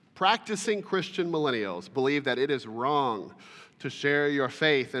practicing Christian millennials believe that it is wrong to share your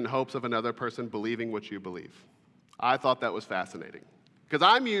faith in hopes of another person believing what you believe. I thought that was fascinating because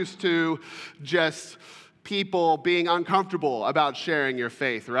I'm used to just people being uncomfortable about sharing your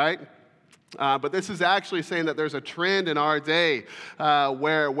faith, right? But this is actually saying that there's a trend in our day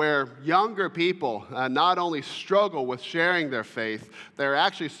where younger people not only struggle with sharing their faith, they're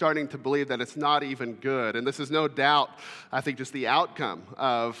actually starting to believe that it's not even good. And this is no doubt, I think, just the outcome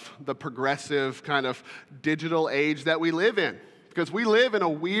of the progressive kind of digital age that we live in. Because we live in a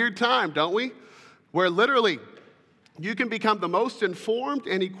weird time, don't we? Where literally you can become the most informed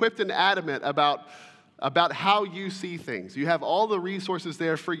and equipped and adamant about how you see things. You have all the resources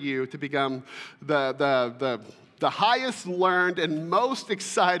there for you to become the highest learned and most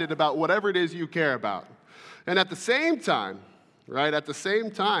excited about whatever it is you care about. And at the same time,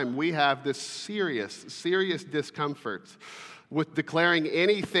 we have this serious discomfort with declaring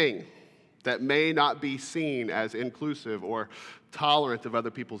anything that may not be seen as inclusive or tolerant of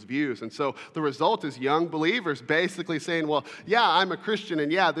other people's views. And so the result is young believers basically saying, well, yeah, I'm a Christian,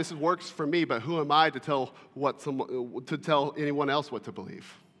 and yeah, this works for me, but who am I to tell anyone else what to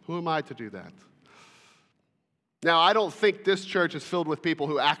believe? Who am I to do that? Now, I don't think this church is filled with people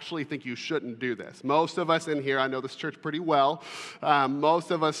who actually think you shouldn't do this. Most of us in here, I know this church pretty well,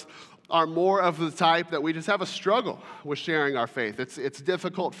 most of us are more of the type that we just have a struggle with sharing our faith. It's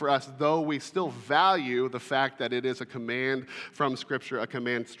difficult for us, though we still value the fact that it is a command from Scripture, a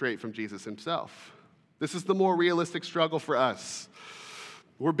command straight from Jesus himself. This is the more realistic struggle for us.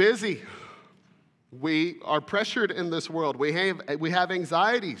 We're busy. We are pressured in this world. We have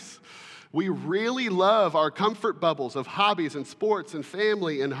anxieties. We really love our comfort bubbles of hobbies and sports and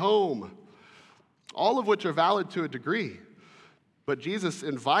family and home, all of which are valid to a degree. But Jesus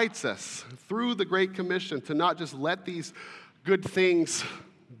invites us through the Great Commission to not just let these good things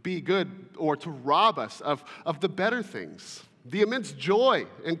be good or to rob us of the better things. The immense joy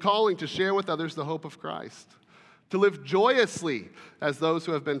in calling to share with others the hope of Christ. To live joyously as those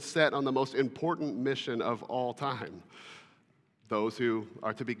who have been set on the most important mission of all time. Those who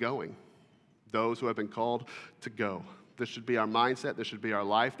are to be going. Those who have been called to go. This should be our mindset. This should be our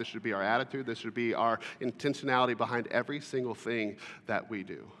life. This should be our attitude. This should be our intentionality behind every single thing that we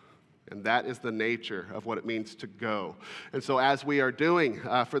do. And that is the nature of what it means to go. And so as we are doing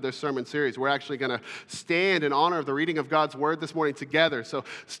for this sermon series, we're actually going to stand in honor of the reading of God's word this morning together. So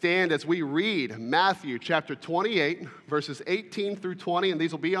stand as we read Matthew chapter 28, verses 18 through 20. And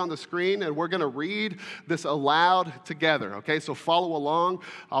these will be on the screen. And we're going to read this aloud together. Okay, so follow along.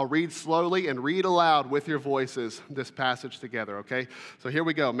 I'll read slowly and read aloud with your voices this passage together. Okay, so here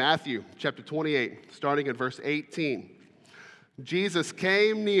we go. Matthew chapter 28, starting in verse 18. Jesus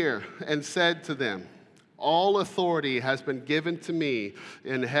came near and said to them, "All authority has been given to me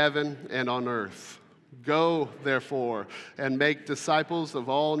in heaven and on earth. Go, therefore, and make disciples of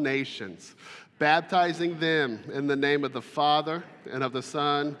all nations, baptizing them in the name of the Father and of the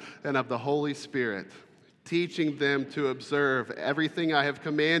Son and of the Holy Spirit, teaching them to observe everything I have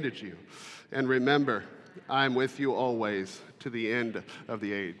commanded you. And remember, I am with you always to the end of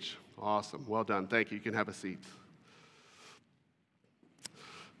the age." Awesome. Well done. Thank you. You can have a seat.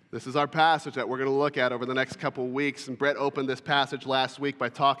 This is our passage that we're going to look at over the next couple of weeks. And Brett opened this passage last week by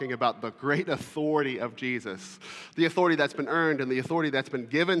talking about the great authority of Jesus, the authority that's been earned and the authority that's been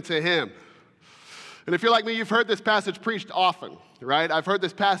given to him. And if you're like me, you've heard this passage preached often, right? I've heard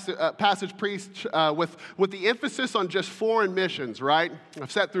this passage preached with the emphasis on just foreign missions, right?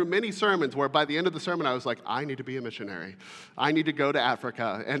 I've sat through many sermons where by the end of the sermon I was like, I need to be a missionary. I need to go to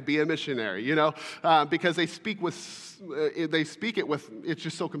Africa and be a missionary, because they speak it with, it's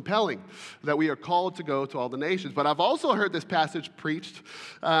just so compelling that we are called to go to all the nations. But I've also heard this passage preached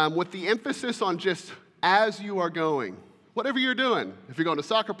with the emphasis on just as you are going. Whatever you're doing, if you're going to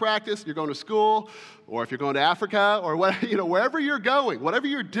soccer practice, you're going to school, or if you're going to Africa, or wherever you're going, whatever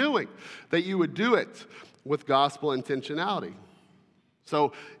you're doing, that you would do it with gospel intentionality.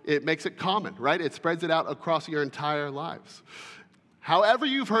 So it makes it common, right? It spreads it out across your entire lives. However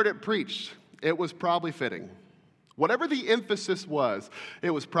you've heard it preached, it was probably fitting. Whatever the emphasis was,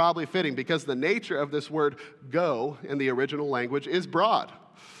 it was probably fitting because the nature of this word go in the original language is broad.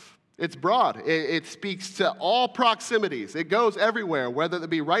 It's broad. It speaks to all proximities. It goes everywhere, whether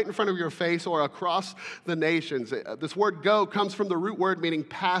it be right in front of your face or across the nations. This word go comes from the root word meaning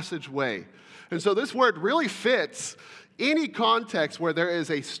passageway. And so this word really fits any context where there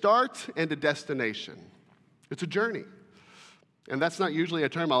is a start and a destination. It's a journey. And that's not usually a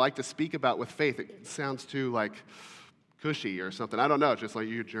term I like to speak about with faith. It sounds too cushy or something. I don't know. It's just like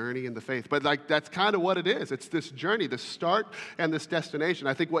your journey in the faith. But like that's kind of what it is. It's this journey, this start and this destination.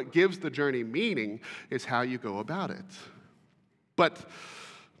 I think what gives the journey meaning is how you go about it. But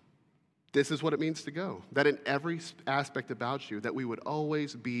this is what it means to go. That in every aspect about you, that we would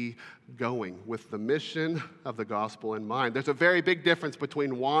always be going with the mission of the gospel in mind. There's a very big difference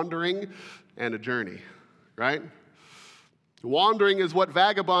between wandering and a journey, right? Wandering is what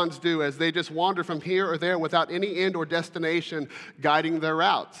vagabonds do as they just wander from here or there without any end or destination guiding their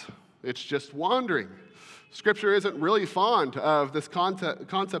route. It's just wandering. Scripture isn't really fond of this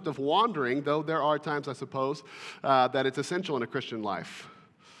concept of wandering, though there are times, I suppose, that it's essential in a Christian life.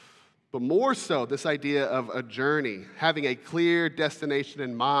 But more so, this idea of a journey, having a clear destination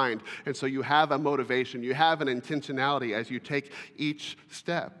in mind, and so you have a motivation, you have an intentionality as you take each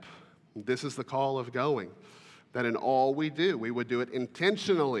step. This is the call of going. That in all we do, we would do it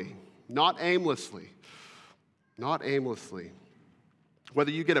intentionally, not aimlessly. Not aimlessly.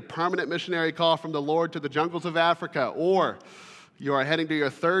 Whether you get a permanent missionary call from the Lord to the jungles of Africa, or you are heading to your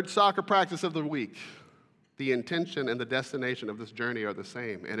third soccer practice of the week, the intention and the destination of this journey are the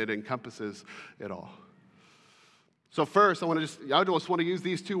same, and it encompasses it all. So first, I just want to use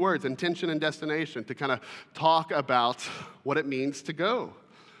these two words, intention and destination, to kind of talk about what it means to go.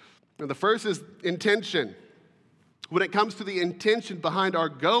 And the first is intention. When it comes to the intention behind our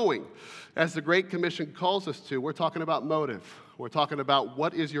going, as the Great Commission calls us to, we're talking about motive. We're talking about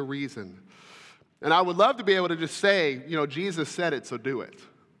what is your reason. And I would love to be able to just say, Jesus said it, so do it.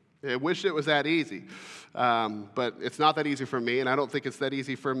 I wish it was that easy. But it's not that easy for me, and I don't think it's that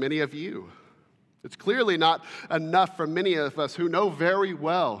easy for many of you. It's clearly not enough for many of us who know very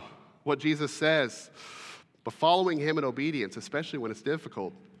well what Jesus says. But following him in obedience, especially when it's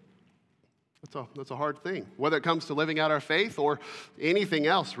difficult, that's a hard thing, whether it comes to living out our faith or anything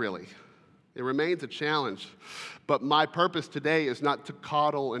else, really. It remains a challenge. But my purpose today is not to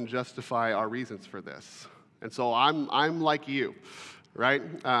coddle and justify our reasons for this. And so I'm like you, right?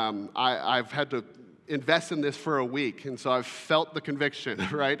 I've had to invest in this for a week, and so I've felt the conviction,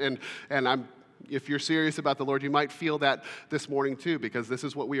 right? And if you're serious about the Lord, you might feel that this morning too, because this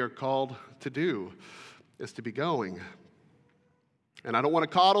is what we are called to do, is to be going. And I don't want to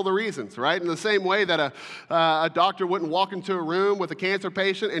coddle the reasons, right? In the same way that a doctor wouldn't walk into a room with a cancer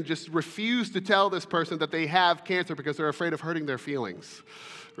patient and just refuse to tell this person that they have cancer because they're afraid of hurting their feelings,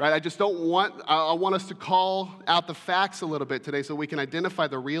 right? I want us to call out the facts a little bit today so we can identify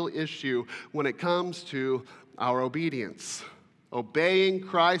the real issue when it comes to our obedience. Obeying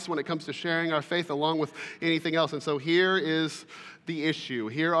Christ when it comes to sharing our faith along with anything else. And so here is the issue.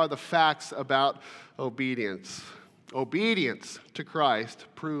 Here are the facts about obedience. Obedience to Christ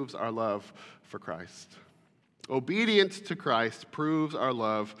proves our love for Christ. Obedience to Christ proves our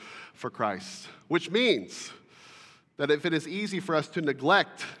love for Christ, which means that if it is easy for us to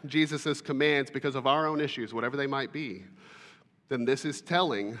neglect Jesus' commands because of our own issues, whatever they might be, then this is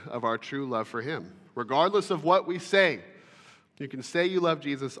telling of our true love for him. Regardless of what we say, you can say you love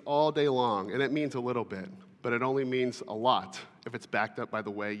Jesus all day long, and it means a little bit, but it only means a lot if it's backed up by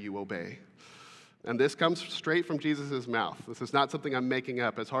the way you obey. And this comes straight from Jesus' mouth. This is not something I'm making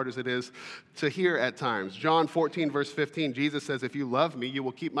up, as hard as it is to hear at times. John 14, verse 15, Jesus says, if you love me, you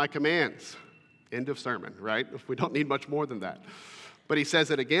will keep my commands. End of sermon, right? We don't need much more than that. But he says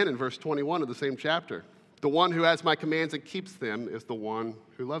it again in verse 21 of the same chapter. The one who has my commands and keeps them is the one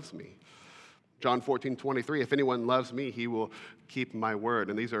who loves me. John 14, 23, if anyone loves me, he will keep my word.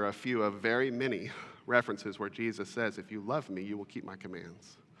 And these are a few of very many references where Jesus says, if you love me, you will keep my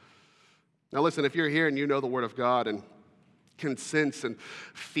commands. Now listen, if you're here and you know the Word of God and can sense and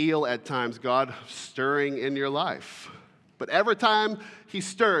feel at times God stirring in your life, but every time he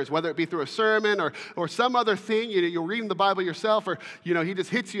stirs, whether it be through a sermon or some other thing, you're reading the Bible yourself, or he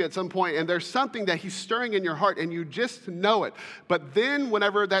just hits you at some point, and there's something that he's stirring in your heart, and you just know it. But then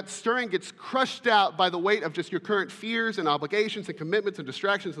whenever that stirring gets crushed out by the weight of just your current fears and obligations and commitments and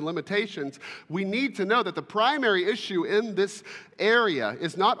distractions and limitations, we need to know that the primary issue in this area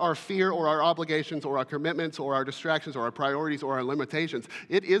is not our fear or our obligations or our commitments or our distractions or our priorities or our limitations.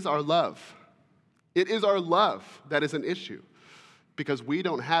 It is our love. It is our love that is an issue, because we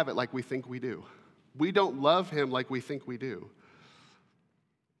don't have it like we think we do. We don't love him like we think we do.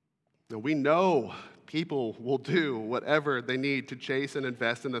 Now, we know people will do whatever they need to chase and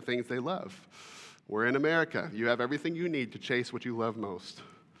invest in the things they love. We're in America. You have everything you need to chase what you love most.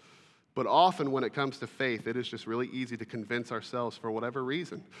 But often when it comes to faith, it is just really easy to convince ourselves, for whatever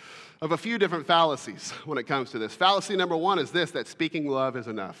reason, of a few different fallacies when it comes to this. Fallacy number one is this, that speaking love is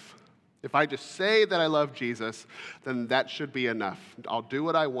enough. If I just say that I love Jesus, then that should be enough. I'll do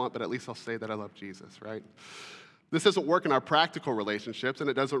what I want, but at least I'll say that I love Jesus, right? This doesn't work in our practical relationships, and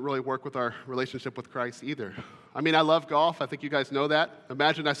it doesn't really work with our relationship with Christ either. I mean, I love golf. I think you guys know that.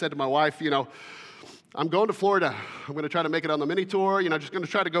 Imagine I said to my wife, I'm going to Florida. I'm going to try to make it on the mini tour. Just going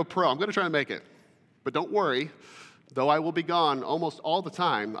to try to go pro. I'm going to try to make it. But don't worry, though I will be gone almost all the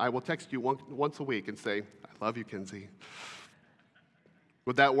time, I will text you once a week and say, I love you, Kinsey.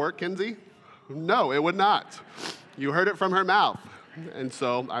 Would that work, Kinsey? No, it would not. You heard it from her mouth, and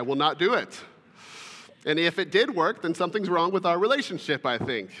so I will not do it. And if it did work, then something's wrong with our relationship, I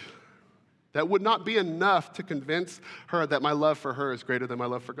think. That would not be enough to convince her that my love for her is greater than my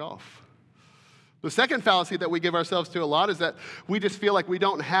love for golf. The second fallacy that we give ourselves to a lot is that we just feel like we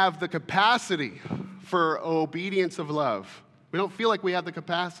don't have the capacity for obedience of love. We don't feel like we have the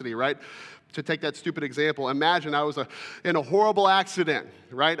capacity, right? To take that stupid example, imagine I was in a horrible accident,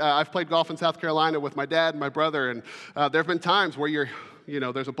 right? I've played golf in South Carolina with my dad and my brother, and there have been times where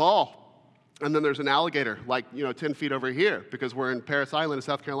there's a ball, and then there's an alligator, 10 feet over here, because we're in Parris Island in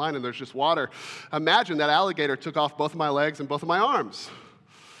South Carolina, and there's just water. Imagine that alligator took off both of my legs and both of my arms.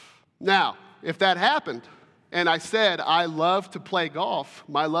 Now, if that happened, and I said, I love to play golf,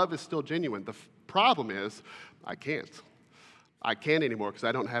 my love is still genuine. The problem is, I can't. I can't anymore because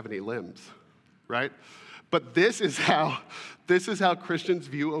I don't have any limbs, right? But this is how Christians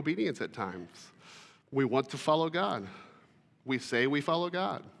view obedience at times. We want to follow God. We say we follow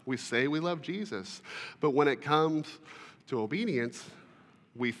God. We say we love Jesus. But when it comes to obedience,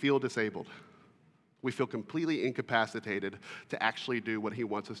 we feel disabled. We feel completely incapacitated to actually do what he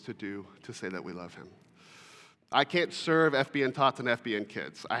wants us to do to say that we love him. I can't serve FBN Tots and FBN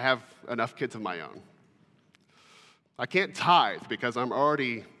Kids. I have enough kids of my own. I can't tithe because I'm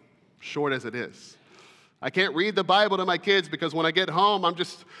already short as it is. I can't read the Bible to my kids because when I get home, I'm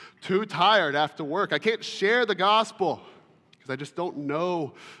just too tired after work. I can't share the gospel because I just don't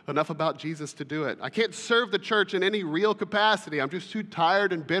know enough about Jesus to do it. I can't serve the church in any real capacity. I'm just too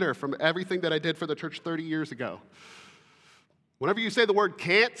tired and bitter from everything that I did for the church 30 years ago. Whenever you say the word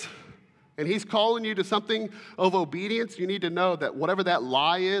can't, and he's calling you to something of obedience, you need to know that whatever that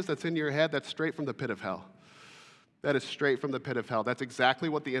lie is that's in your head, that's straight from the pit of hell. That is straight from the pit of hell. That's exactly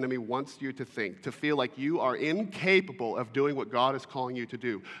what the enemy wants you to think, to feel like you are incapable of doing what God is calling you to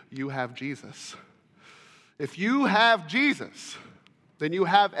do. You have Jesus. If you have Jesus, then you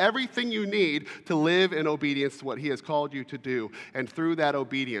have everything you need to live in obedience to what he has called you to do. And through that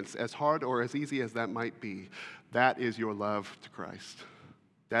obedience, as hard or as easy as that might be, that is your love to Christ.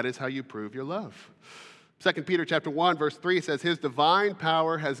 That is how you prove your love. 2 Peter chapter 1, verse 3 says, his divine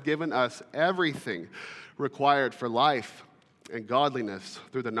power has given us everything required for life and godliness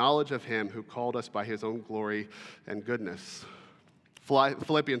through the knowledge of him who called us by his own glory and goodness.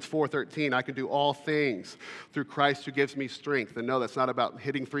 Philippians 4:13, I can do all things through Christ who gives me strength. And no, that's not about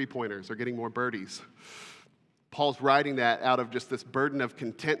hitting three-pointers or getting more birdies. Paul's writing that out of just this burden of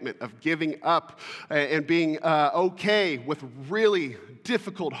contentment, of giving up and being okay with really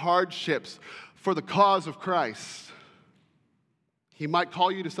difficult hardships for the cause of Christ. He might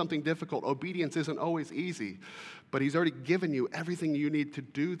call you to something difficult. Obedience isn't always easy, but he's already given you everything you need to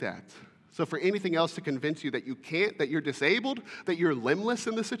do that. So for anything else to convince you that you can't, that you're disabled, that you're limbless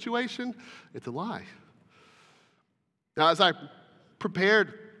in this situation, it's a lie. Now, as I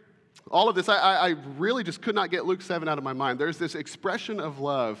prepared all of this, I really just could not get Luke 7 out of my mind. There's this expression of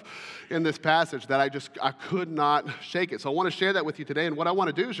love in this passage that I could not shake it. So I want to share that with you today. And what I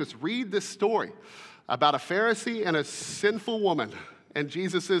want to do is just read this story about a Pharisee and a sinful woman and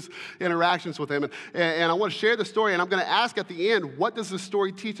Jesus' interactions with him. And I want to share the story, and I'm going to ask at the end, what does this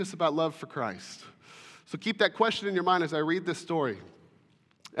story teach us about love for Christ? So keep that question in your mind as I read this story.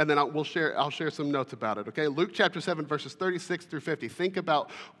 And then I'll share some notes about it, okay? Luke chapter 7, verses 36 through 50. Think about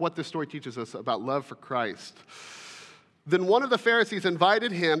what this story teaches us about love for Christ. Then one of the Pharisees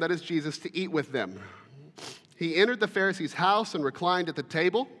invited him, that is Jesus, to eat with them. He entered the Pharisee's house and reclined at the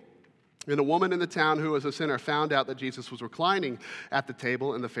table. And a woman in the town who was a sinner found out that Jesus was reclining at the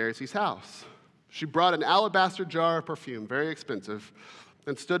table in the Pharisee's house. She brought an alabaster jar of perfume, very expensive,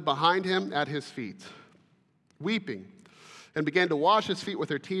 and stood behind him at his feet, weeping, and began to wash his feet with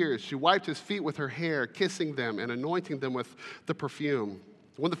her tears. She wiped his feet with her hair, kissing them and anointing them with the perfume.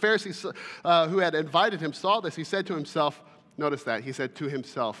 When the Pharisee who had invited him saw this, he said to himself, notice that, he said to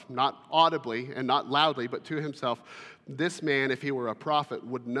himself, not audibly and not loudly, but to himself, this man, if he were a prophet,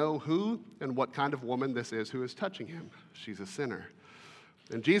 would know who and what kind of woman this is who is touching him. She's a sinner.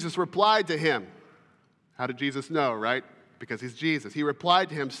 And Jesus replied to him. How did Jesus know, right? Because he's Jesus. He replied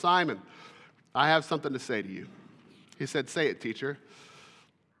to him, Simon, I have something to say to you. He said, say it, teacher.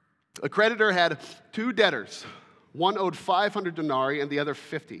 A creditor had two debtors. One owed 500 denarii and the other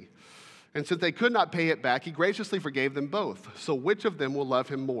 50. And since they could not pay it back, he graciously forgave them both. So which of them will love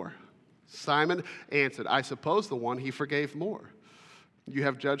him more? Simon answered, I suppose the one he forgave more. You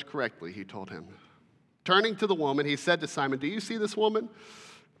have judged correctly, he told him. Turning to the woman, he said to Simon, do you see this woman?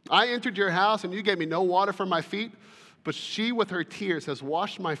 I entered your house, and you gave me no water for my feet, but she with her tears has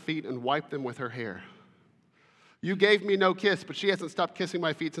washed my feet and wiped them with her hair. You gave me no kiss, but she hasn't stopped kissing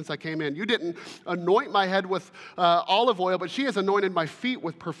my feet since I came in. You didn't anoint my head with olive oil, but she has anointed my feet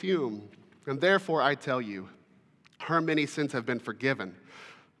with perfume. And therefore I tell you, her many sins have been forgiven.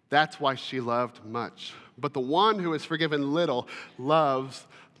 That's why she loved much. But the one who is forgiven little loves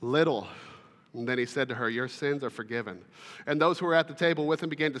little. And then he said to her, your sins are forgiven. And those who were at the table with him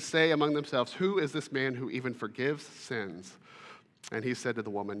began to say among themselves, who is this man who even forgives sins? And he said to the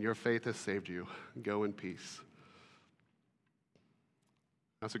woman, your faith has saved you. Go in peace.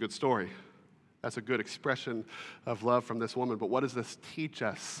 That's a good story. That's a good expression of love from this woman. But what does this teach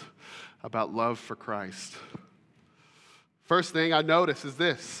us about love for Christ? First thing I notice is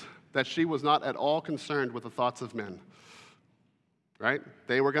this, that she was not at all concerned with the thoughts of men. Right?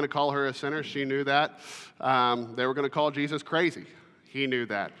 They were going to call her a sinner. She knew that. They were going to call Jesus crazy. He knew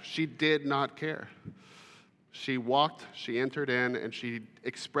that. She did not care. She walked, she entered in, and she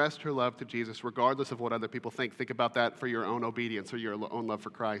expressed her love to Jesus regardless of what other people think. Think about that for your own obedience or your own love for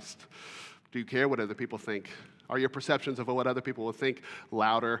Christ. Do you care what other people think? Are your perceptions of what other people will think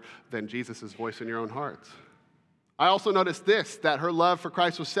louder than Jesus' voice in your own heart? I also noticed this, that her love for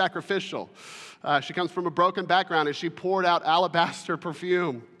Christ was sacrificial. She comes from a broken background, and she poured out alabaster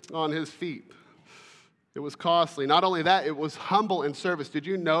perfume on his feet. It was costly. Not only that, it was humble in service. Did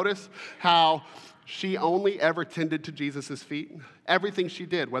you notice how she only ever tended to Jesus' feet? Everything she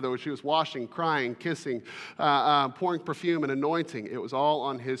did, whether she was washing, crying, kissing, pouring perfume and anointing, it was all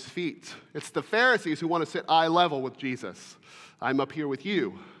on his feet. It's the Pharisees who want to sit eye level with Jesus. I'm up here with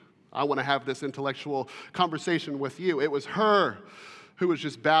you. I want to have this intellectual conversation with you. It was her who was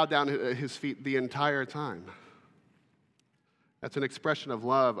just bowed down at his feet the entire time. That's an expression of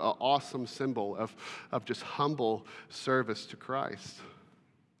love, an awesome symbol of just humble service to Christ.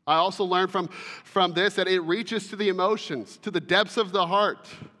 I also learned from this that it reaches to the emotions, to the depths of the heart.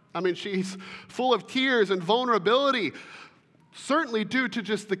 I mean, she's full of tears and vulnerability, certainly due to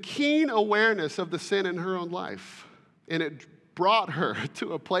just the keen awareness of the sin in her own life. And it brought her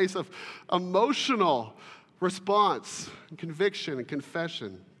to a place of emotional response, and conviction, and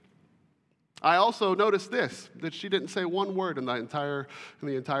confession. I also noticed this, that she didn't say one word in the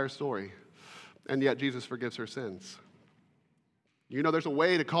entire story, and yet Jesus forgives her sins. You know, there's a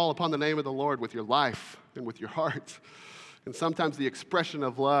way to call upon the name of the Lord with your life and with your heart. And sometimes the expression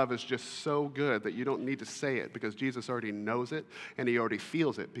of love is just so good that you don't need to say it because Jesus already knows it and he already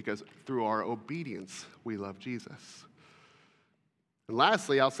feels it because through our obedience, we love Jesus. And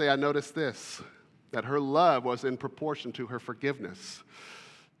lastly, I'll say I noticed this, that her love was in proportion to her forgiveness.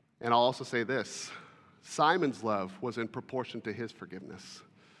 And I'll also say this, Simon's love was in proportion to his forgiveness.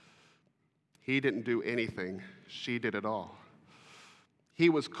 He didn't do anything, she did it all. He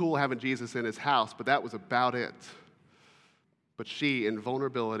was cool having Jesus in his house, but that was about it. But she, in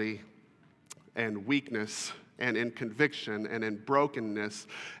vulnerability and weakness and in conviction and in brokenness,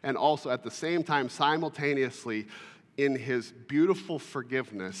 and also at the same time, simultaneously, in his beautiful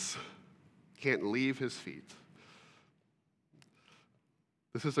forgiveness, can't leave his feet.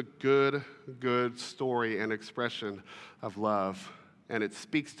 This is a good story and expression of love. And it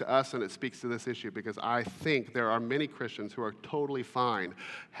speaks to us and it speaks to this issue because I think there are many Christians who are totally fine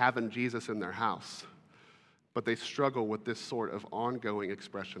having Jesus in their house, but they struggle with this sort of ongoing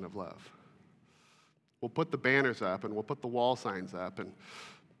expression of love. We'll put the banners up and we'll put the wall signs up and,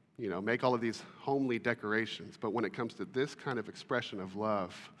 make all of these homely decorations, but when it comes to this kind of expression of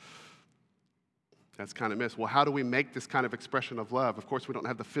love, that's kind of missed. Well, how do we make this kind of expression of love? Of course, we don't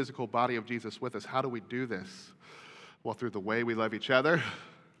have the physical body of Jesus with us. How do we do this? Well, through the way we love each other,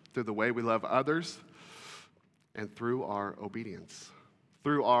 through the way we love others, and through our obedience.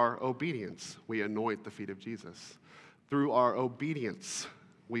 Through our obedience, we anoint the feet of Jesus. Through our obedience,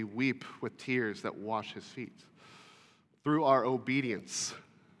 we weep with tears that wash his feet. Through our obedience,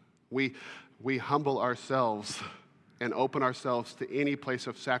 we humble ourselves and open ourselves to any place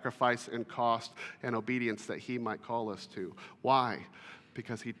of sacrifice and cost and obedience that he might call us to. Why?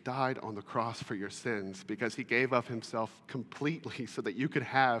 Because he died on the cross for your sins, because he gave of himself completely so that you could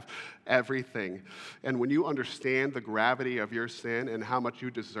have everything. And when you understand the gravity of your sin and how much you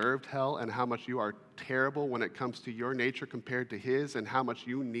deserved hell and how much you are terrible when it comes to your nature compared to his and how much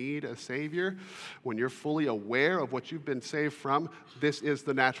you need a Savior, when you're fully aware of what you've been saved from, this is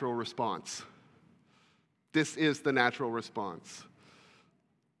the natural response. This is the natural response.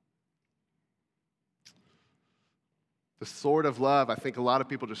 The sword of love, I think a lot of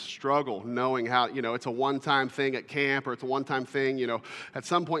people just struggle knowing how, it's a one-time thing at camp or it's a one-time thing, at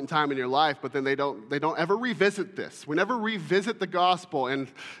some point in time in your life, but then they don't ever revisit this. We never revisit the gospel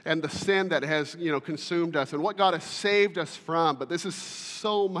and the sin that has, consumed us and what God has saved us from. But this is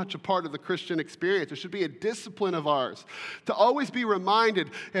so much a part of the Christian experience. It should be a discipline of ours to always be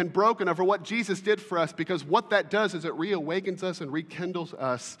reminded and broken over what Jesus did for us, because what that does is it reawakens us and rekindles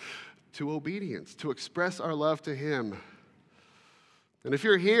us to obedience, to express our love to Him. And if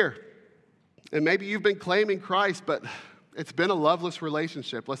you're here, and maybe you've been claiming Christ, but it's been a loveless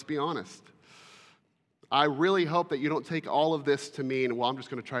relationship, let's be honest. I really hope that you don't take all of this to mean, well, I'm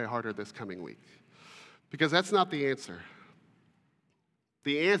just going to try harder this coming week. Because that's not the answer.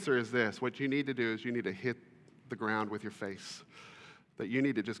 The answer is this. What you need to do is you need to hit the ground with your face. That you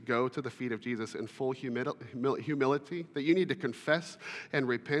need to just go to the feet of Jesus in full humility. That you need to confess and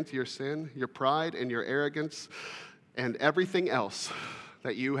repent your sin, your pride, and your arrogance, and everything else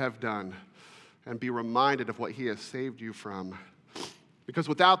that you have done, and be reminded of what He has saved you from. Because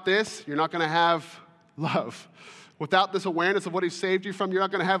without this, you're not going to have love. Without this awareness of what He saved you from, you're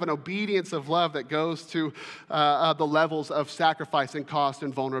not going to have an obedience of love that goes to the levels of sacrifice and cost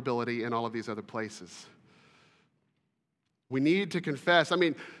and vulnerability and all of these other places. We need to confess.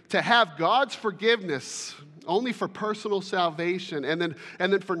 To have God's forgiveness only for personal salvation and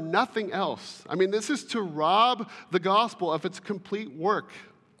then for nothing else. This is to rob the gospel of its complete work,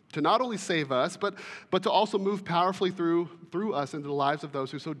 to not only save us, but to also move powerfully through us into the lives of those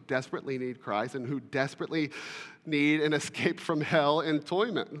who so desperately need Christ and who desperately need an escape from hell and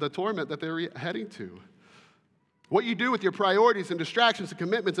the torment that they're heading to. What you do with your priorities and distractions and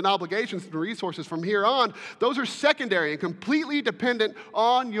commitments and obligations and resources from here on, those are secondary and completely dependent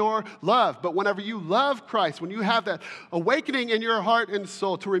on your love. But whenever you love Christ, when you have that awakening in your heart and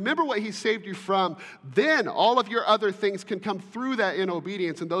soul to remember what He saved you from, then all of your other things can come through that in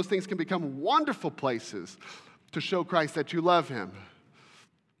obedience, and those things can become wonderful places to show Christ that you love Him.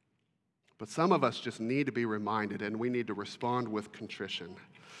 But some of us just need to be reminded, and we need to respond with contrition.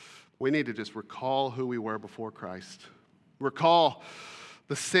 We need to just recall who we were before Christ. Recall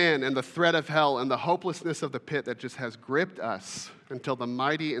the sin and the threat of hell and the hopelessness of the pit that just has gripped us until the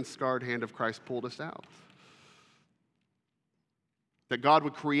mighty and scarred hand of Christ pulled us out. That God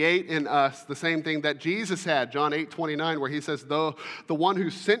would create in us the same thing that Jesus had, John 8:29, where He says, "Though the one who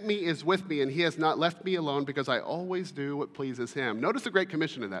sent me is with me, and He has not left me alone, because I always do what pleases Him." Notice the Great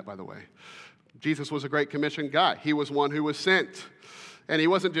Commission in that, by the way. Jesus was a Great Commission guy. He was one who was sent. And He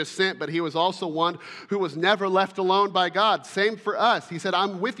wasn't just sent, but He was also one who was never left alone by God. Same for us. He said,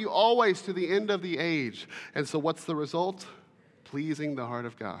 "I'm with you always to the end of the age." And so what's the result? Pleasing the heart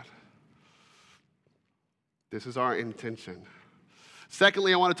of God. This is our intention.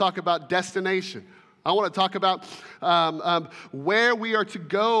 Secondly, I want to talk about destination. I want to talk about where we are to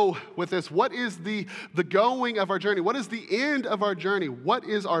go with this. What is the going of our journey? What is the end of our journey? What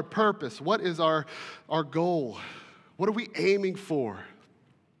is our purpose? What is our goal? What are we aiming for?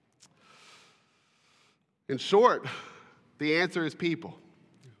 In short, the answer is people.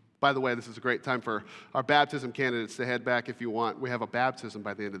 By the way, this is a great time for our baptism candidates to head back if you want. We have a baptism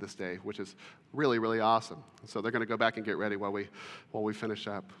by the end of this day, which is really, really awesome. So they're going to go back and get ready while we finish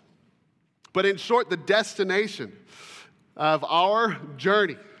up. But in short, the destination of our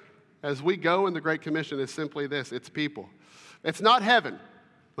journey as we go in the Great Commission is simply this: it's people. It's not heaven.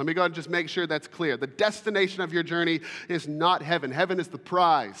 Let me go ahead and just make sure that's clear. The destination of your journey is not heaven. Heaven is the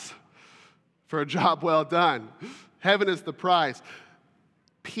prize for a job well done. Heaven is the prize.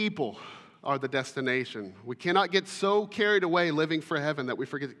 People are the destination. We cannot get so carried away living for heaven that we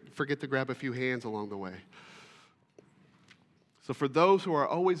forget to grab a few hands along the way. So for those who are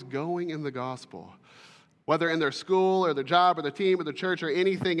always going in the gospel, whether in their school or their job or their team or their church or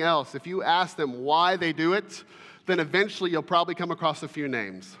anything else, if you ask them why they do it, then eventually you'll probably come across a few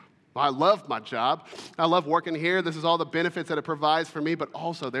names. I love my job. I love working here. This is all the benefits that it provides for me, but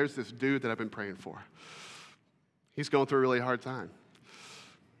also there's this dude that I've been praying for. He's going through a really hard time.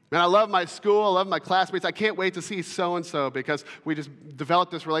 Man, I love my school. I love my classmates. I can't wait to see so-and-so because we just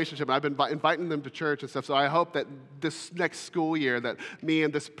developed this relationship, and I've been inviting them to church and stuff. So I hope that this next school year that me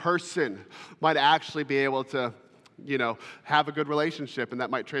and this person might actually be able to, have a good relationship, and that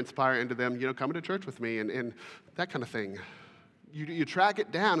might transpire into them, coming to church with me and that kind of thing. You track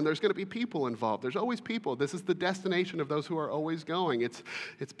it down, and there's going to be people involved. There's always people. This is the destination of those who are always going. It's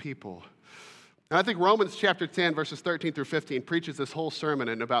people. And I think Romans chapter 10, verses 13 through 15 preaches this whole sermon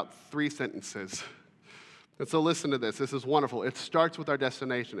in about 3 sentences. And so listen to this. This is wonderful. It starts with our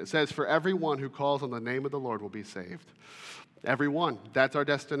destination. It says, "For everyone who calls on the name of the Lord will be saved." Everyone. That's our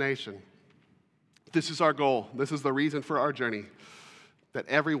destination. This is our goal. This is the reason for our journey, that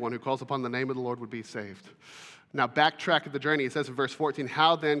everyone who calls upon the name of the Lord would be saved. Now, backtrack of the journey, it says in verse 14,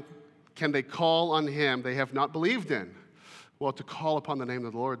 how then can they call on him they have not believed in? Well, to call upon the name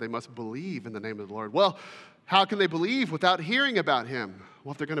of the Lord, they must believe in the name of the Lord. Well, how can they believe without hearing about him?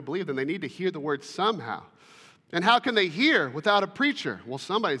 Well, if they're going to believe, then they need to hear the word somehow. And how can they hear without a preacher? Well,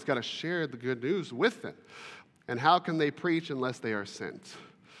 somebody's got to share the good news with them. And how can they preach unless they are sent?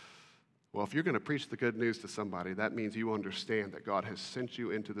 Well, if you're going to preach the good news to somebody, that means you understand that God has sent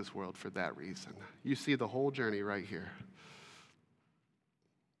you into this world for that reason. You see the whole journey right here.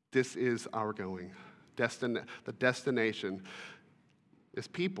 This is our going. The destination is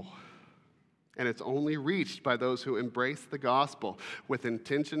people. And it's only reached by those who embrace the gospel with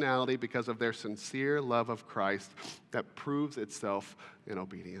intentionality because of their sincere love of Christ that proves itself in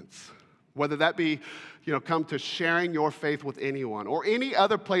obedience. Whether that be, come to sharing your faith with anyone or any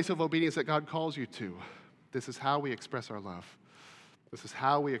other place of obedience that God calls you to, this is how we express our love. This is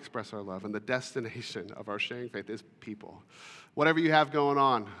how we express our love. And the destination of our sharing faith is people. Whatever you have going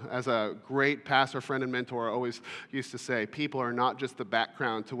on, as a great pastor, friend, and mentor always used to say, people are not just the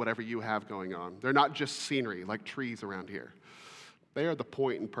background to whatever you have going on. They're not just scenery like trees around here. They are the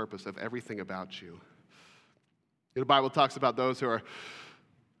point and purpose of everything about you. The Bible talks about those who are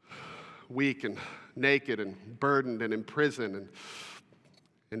weak and naked and burdened and in prison.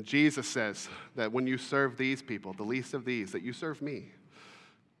 And Jesus says that when you serve these people, the least of these, that you serve me.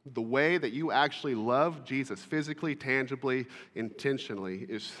 The way that you actually love Jesus physically, tangibly, intentionally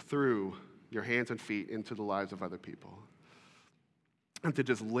is through your hands and feet into the lives of other people. And to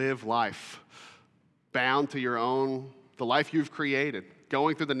just live life bound to the life you've created,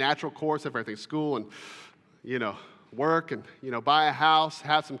 going through the natural course of everything, school and, work and, buy a house,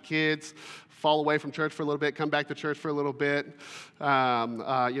 have some kids, fall away from church for a little bit, come back to church for a little bit,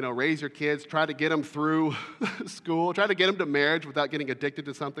 raise your kids, try to get them through school, try to get them to marriage without getting addicted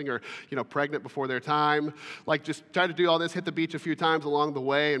to something or, pregnant before their time. Like, just try to do all this, hit the beach a few times along the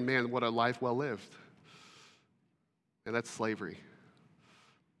way, and man, what a life well lived. And that's slavery.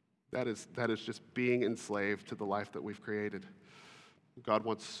 That is just being enslaved to the life that we've created. God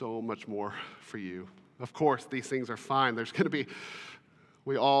wants so much more for you. Of course, these things are fine.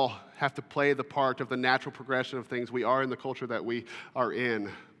 We all have to play the part of the natural progression of things. We are in the culture that we are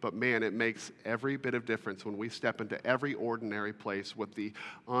in. But man, it makes every bit of difference when we step into every ordinary place with the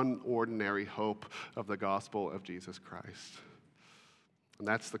unordinary hope of the gospel of Jesus Christ. And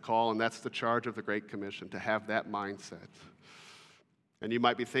that's the call, and that's the charge of the Great Commission, to have that mindset. And you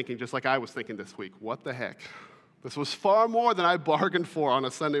might be thinking, just like I was thinking this week, what the heck? This was far more than I bargained for on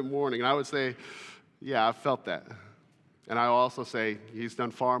a Sunday morning. And I would say, yeah, I felt that. And I also say he's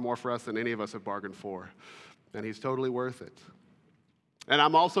done far more for us than any of us have bargained for. And he's totally worth it. And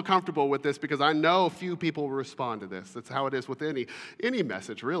I'm also comfortable with this because I know few people will respond to this. That's how it is with any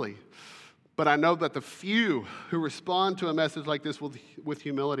message, really. But I know that the few who respond to a message like this with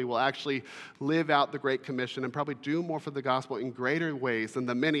humility will actually live out the Great Commission and probably do more for the gospel in greater ways than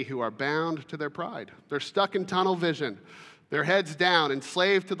the many who are bound to their pride. They're stuck in tunnel vision. Their heads down,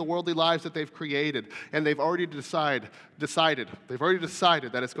 enslaved to the worldly lives that they've created, and they've already decided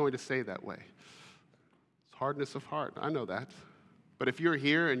that it's going to stay that way. It's hardness of heart. I know that. But if you're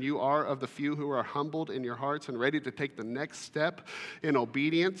here and you are of the few who are humbled in your hearts and ready to take the next step in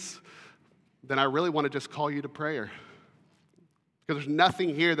obedience, then I really want to just call you to prayer. Because there's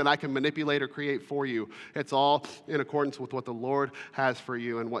nothing here that I can manipulate or create for you. It's all in accordance with what the Lord has for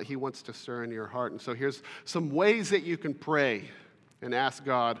you and what he wants to stir in your heart. And so here's some ways that you can pray and ask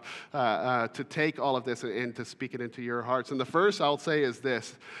God to take all of this and to speak it into your hearts. And the first I'll say is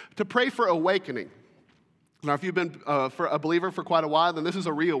this, to pray for awakening. Now, if you've been for a believer for quite a while, then this is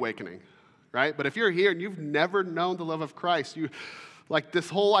a reawakening, right? But if you're here and you've never known the love of Christ, like this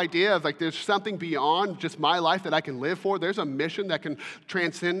whole idea of like there's something beyond just my life that I can live for. There's a mission that can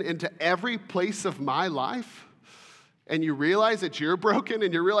transcend into every place of my life. And you realize that you're broken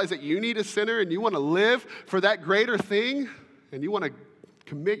and you realize that you need a sinner and you want to live for that greater thing and you want to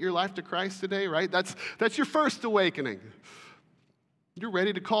commit your life to Christ today, right? That's your first awakening. You're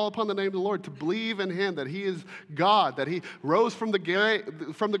ready to call upon the name of the Lord, to believe in him, that he is God, that he rose from the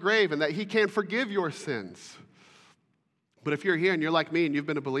grave and that he can forgive your sins. But if you're here and you're like me and you've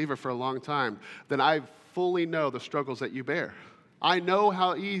been a believer for a long time, then I fully know the struggles that you bear. I know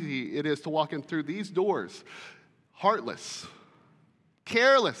how easy it is to walk in through these doors, heartless,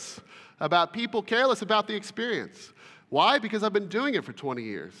 careless about people, careless about the experience. Why? Because I've been doing it for 20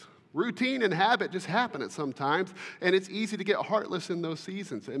 years. Routine and habit just happen at some times, and it's easy to get heartless in those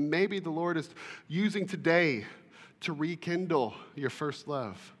seasons. And maybe the Lord is using today to rekindle your first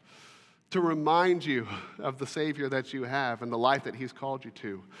love, to remind you of the Savior that you have and the life that he's called you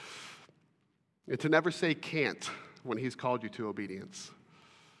to. And to never say can't when he's called you to obedience.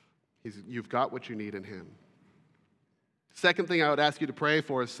 You've got what you need in him. Second thing I would ask you to pray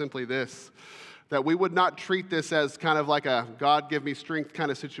for is simply this, that we would not treat this as kind of like a God give me strength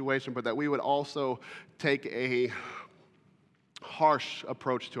kind of situation, but that we would also take a harsh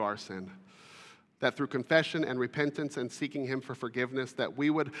approach to our sin. That through confession and repentance and seeking him for forgiveness, that we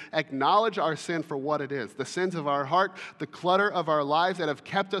would acknowledge our sin for what it is. The sins of our heart, the clutter of our lives that have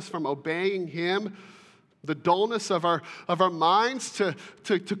kept us from obeying him, the dullness of our minds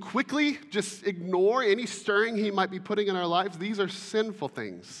to quickly just ignore any stirring he might be putting in our lives. These are sinful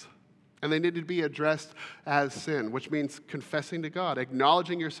things. And they need to be addressed as sin, which means confessing to God,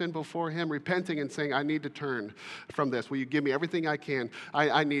 acknowledging your sin before him, repenting and saying, I need to turn from this. Will you give me everything I can?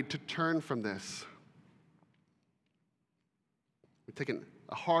 I need to turn from this. We're taking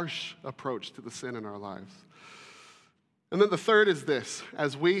a harsh approach to the sin in our lives. And then the third is this,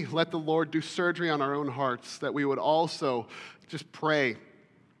 as we let the Lord do surgery on our own hearts, that we would also just pray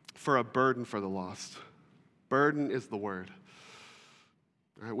for a burden for the lost. Burden is the word.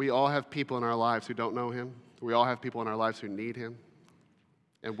 All right, we all have people in our lives who don't know him. We all have people in our lives who need him.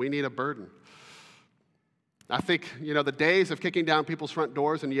 And we need a burden. I think, the days of kicking down people's front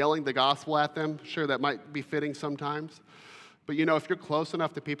doors and yelling the gospel at them, sure, that might be fitting sometimes. But if you're close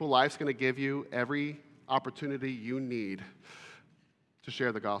enough to people, life's going to give you every opportunity you need to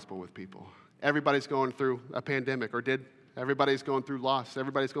share the gospel with people. Everybody's going through a pandemic, or did. Everybody's going through loss.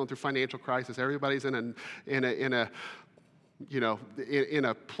 Everybody's going through financial crisis. Everybody's in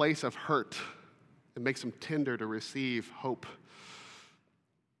a place of hurt. It makes them tender to receive hope.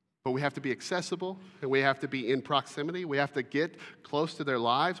 But we have to be accessible, and we have to be in proximity. We have to get close to their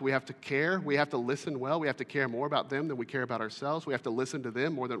lives. We have to care. We have to listen well. We have to care more about them than we care about ourselves. We have to listen to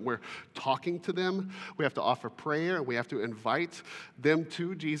them more than we're talking to them. We have to offer prayer, and we have to invite them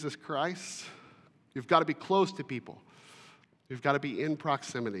to Jesus Christ. You've got to be close to people. You've got to be in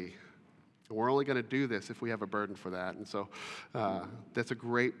proximity. And we're only going to do this if we have a burden for that. And so that's a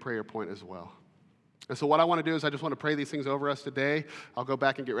great prayer point as well. And so what I want to do is I just want to pray these things over us today. I'll go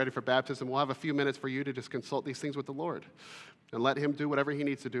back and get ready for baptism. We'll have a few minutes for you to just consult these things with the Lord and let him do whatever he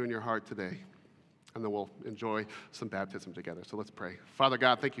needs to do in your heart today. And then we'll enjoy some baptism together. So let's pray. Father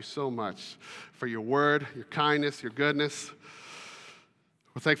God, thank you so much for your word, your kindness, your goodness.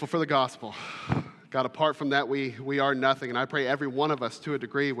 We're thankful for the gospel. God, apart from that, we are nothing. And I pray every one of us, to a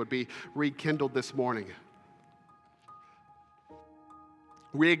degree, would be rekindled this morning.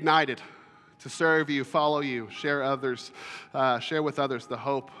 Reignited to serve you, follow you, share with others the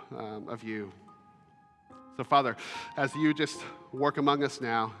hope of you. So, Father, as you just work among us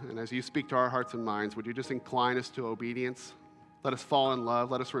now, and as you speak to our hearts and minds, would you just incline us to obedience? Let us fall in love.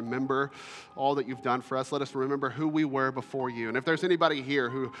 Let us remember all that you've done for us. Let us remember who we were before you. And if there's anybody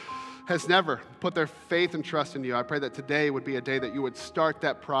here who has never put their faith and trust in you, I pray that today would be a day that you would start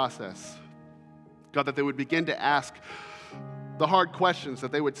that process. God, that they would begin to ask the hard questions,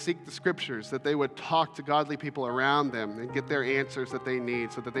 that they would seek the scriptures, that they would talk to godly people around them and get their answers that they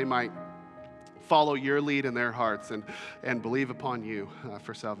need so that they might follow your lead in their hearts and believe upon you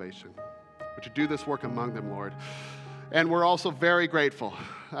for salvation. Would you do this work among them, Lord? And we're also very grateful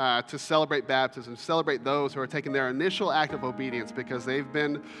to celebrate baptism, celebrate those who are taking their initial act of obedience because they've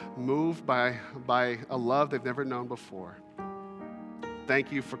been moved by a love they've never known before.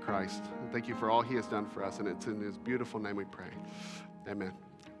 Thank you for Christ. Thank you for all he has done for us. And it's in his beautiful name we pray. Amen.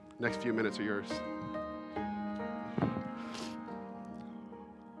 Next few minutes are yours.